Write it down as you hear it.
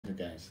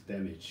guys,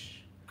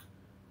 damage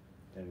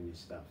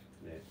stuff.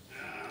 That,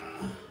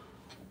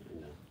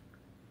 you know,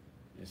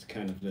 it's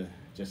kind of the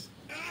just.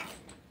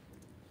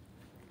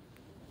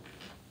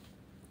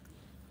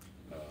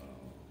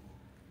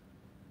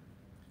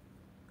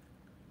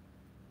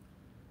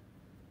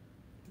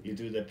 You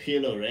do the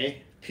pillow,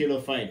 right? Pillow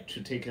fight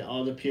to take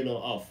all the pillow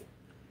off.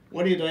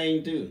 What are you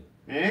going to do?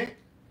 Eh?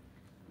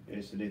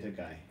 Here's the little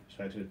guy.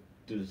 Try to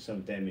do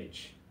some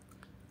damage.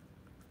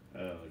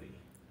 Holy.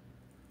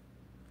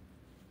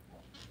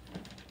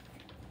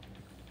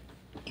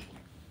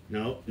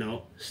 No,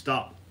 no,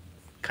 stop.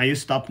 Can you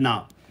stop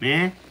now,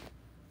 man?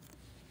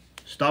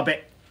 Stop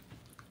it.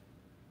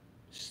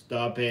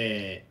 Stop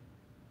it.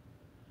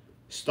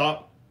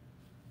 Stop.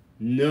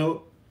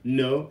 No,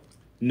 no,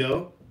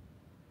 no.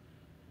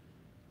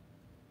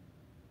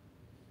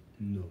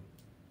 No.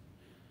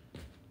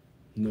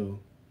 No,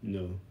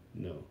 no,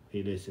 no.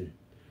 Hey, listen.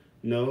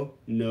 No,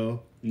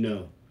 no,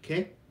 no.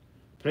 Okay?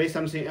 Play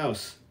something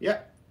else.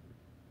 Yeah.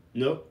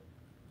 No.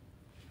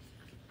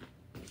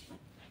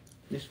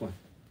 This one.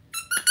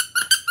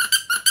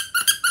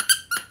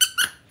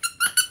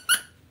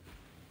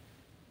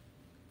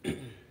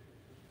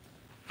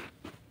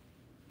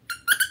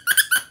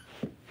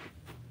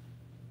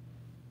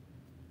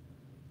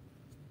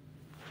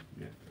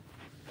 Yeah.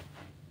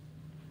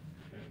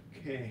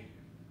 Okay.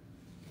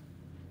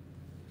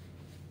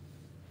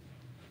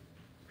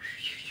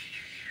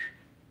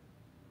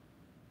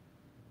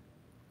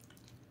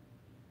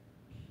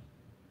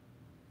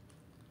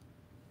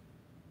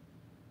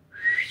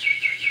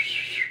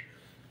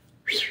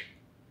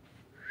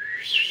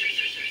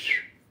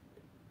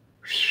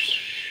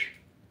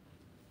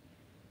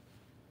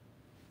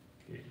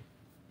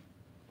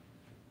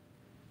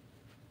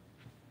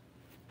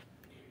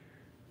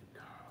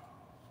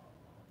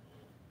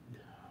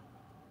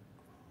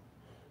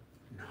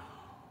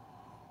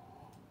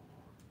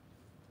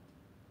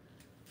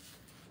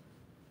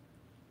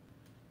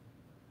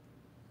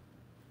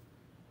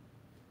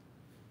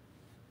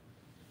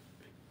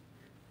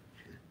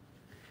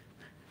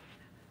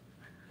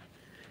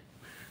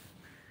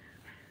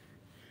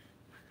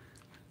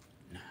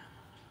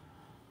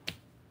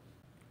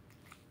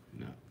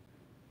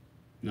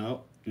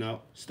 No,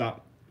 no,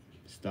 stop.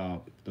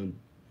 Stop.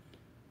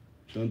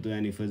 Don't do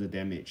any further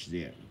damage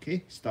there.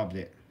 Okay? Stop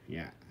there.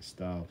 Yeah,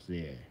 stop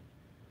there.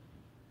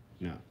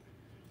 No.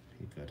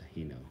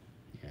 He know.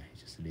 Yeah, he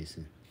just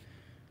listen.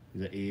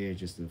 The ear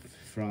just the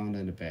front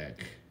and the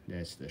back.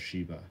 That's the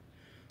Shiba.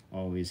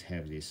 Always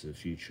have these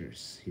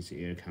features. His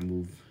ear can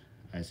move.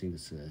 I think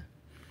it's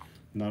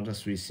not a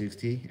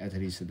 360. At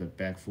least the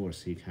back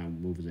force he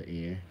can move the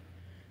ear.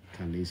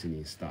 Can listen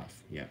in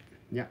stuff. Yeah.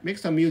 Yeah, make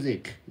some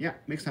music. Yeah,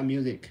 make some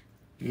music.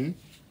 Want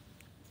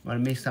to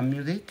make some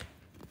music?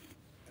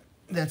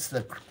 That's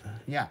the,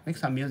 yeah, make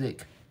some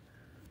music.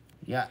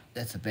 Yeah,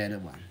 that's a better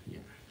one. Yeah.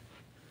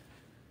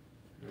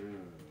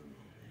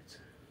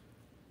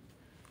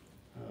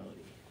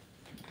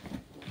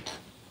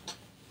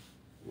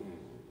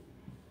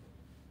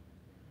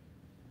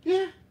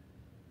 Yeah.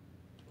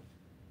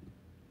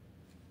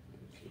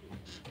 Okay.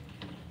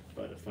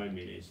 About 5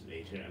 minutes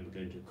later, I'm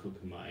going to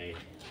cook my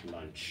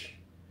lunch.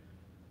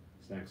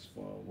 Thanks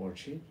for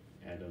watching.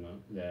 I don't know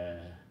the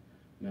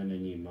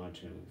Melanin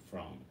Mountain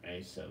from,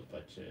 right? So,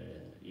 but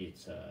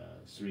it's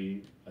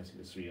three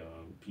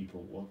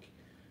people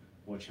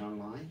watch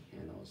online,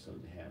 and also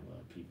they have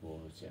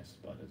people just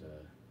about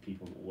the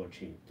people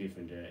watching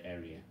different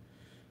area.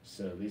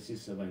 So this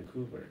is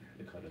Vancouver.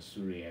 They call it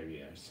Surrey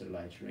area. It's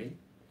light rain.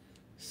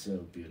 So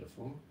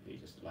beautiful. You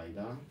just lie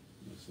down.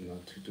 It's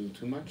not to do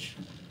too much.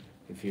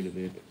 You feel a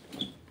bit,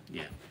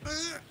 yeah.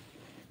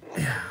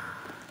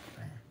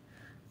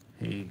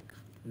 Hey,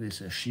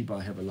 this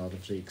Shiba have a lot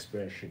of the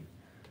expression,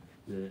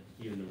 the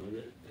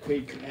the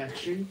quick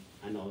action,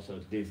 and also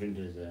different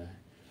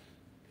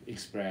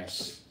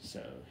express.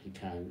 So he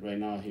can right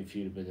now he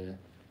feel a bit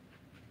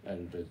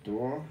at the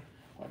door.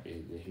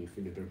 Probably he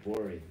feel a bit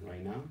boring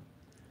right now,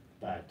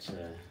 but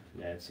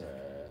that's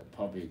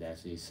probably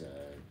that is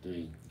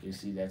doing. You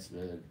see that's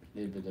the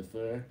little bit of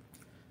fur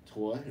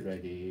toy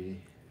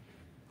ready,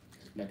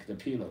 like the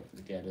pillow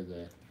to get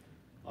the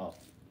off.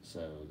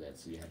 So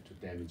that's you have to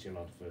damage a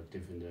lot of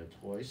different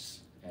toys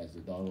as a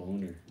dog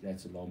owner.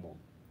 That's normal.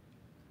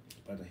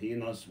 But he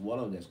not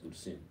swallow. That's good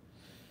thing.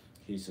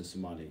 He's a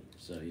smarty,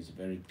 so he's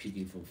very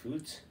picky for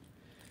food.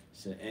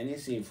 So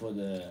anything for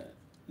the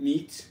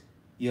meat,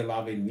 you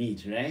love it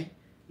meat, right?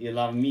 You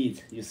love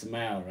meat, you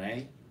smell,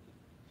 right?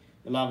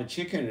 You love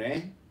chicken,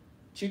 right?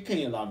 Chicken,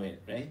 you love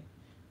it, right?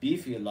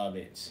 Beef, you love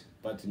it,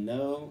 but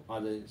no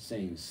other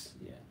things.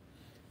 Yeah,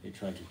 they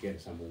try to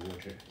get some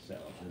water. So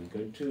I'm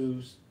going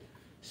to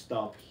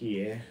stop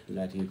here,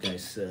 let you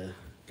guys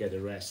get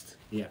a rest.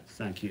 Yeah,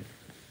 thank you.